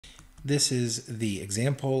This is the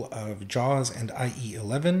example of JAWS and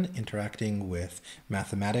IE11 interacting with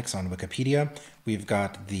mathematics on Wikipedia. We've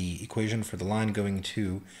got the equation for the line going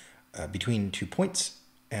to between 2 points.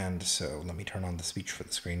 And so let me turn on the speech for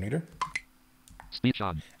the screen reader. Speech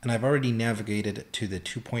on. And I've already navigated to the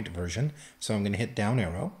 2-point version. So I'm going to hit down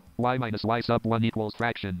arrow. Y minus Y sub 1 equals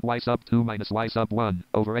fraction Y sub 2 minus Y sub 1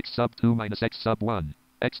 over X sub 2 minus X sub 1.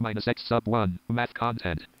 X minus X sub 1. Math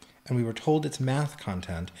content. And we were told it's math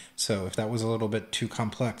content, so if that was a little bit too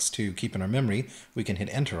complex to keep in our memory, we can hit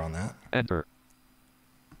enter on that. Enter.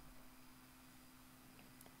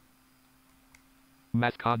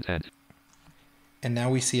 Math content. And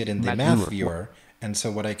now we see it in the math viewer. And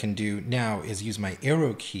so what I can do now is use my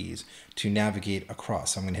arrow keys to navigate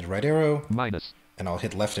across. So I'm going to hit right arrow. Minus. And I'll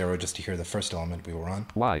hit left arrow just to hear the first element we were on.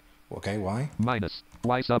 Y. Okay, Y. Minus.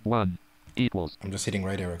 Y sub 1. Equals. I'm just hitting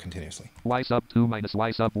right arrow continuously. Y sub 2 minus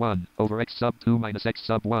Y sub 1 over X sub 2 minus X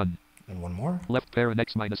sub 1. And one more. Left parent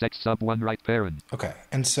X minus X sub 1 right parent. Okay,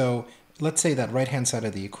 and so let's say that right-hand side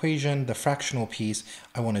of the equation, the fractional piece,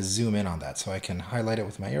 I want to zoom in on that. So I can highlight it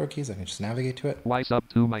with my arrow keys. I can just navigate to it. Y sub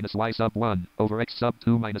 2 minus Y sub 1 over X sub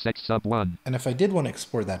 2 minus X sub 1. And if I did want to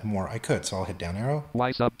explore that more, I could. So I'll hit down arrow.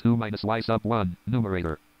 Y sub 2 minus Y sub 1,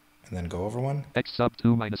 numerator. And then go over one. X sub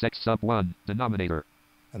 2 minus X sub 1, denominator.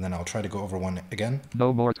 And then I'll try to go over one again.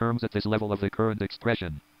 No more terms at this level of the current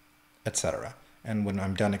expression. Etc. And when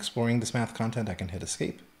I'm done exploring this math content, I can hit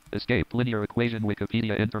escape. Escape linear equation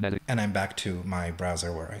Wikipedia Internet. And I'm back to my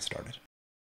browser where I started.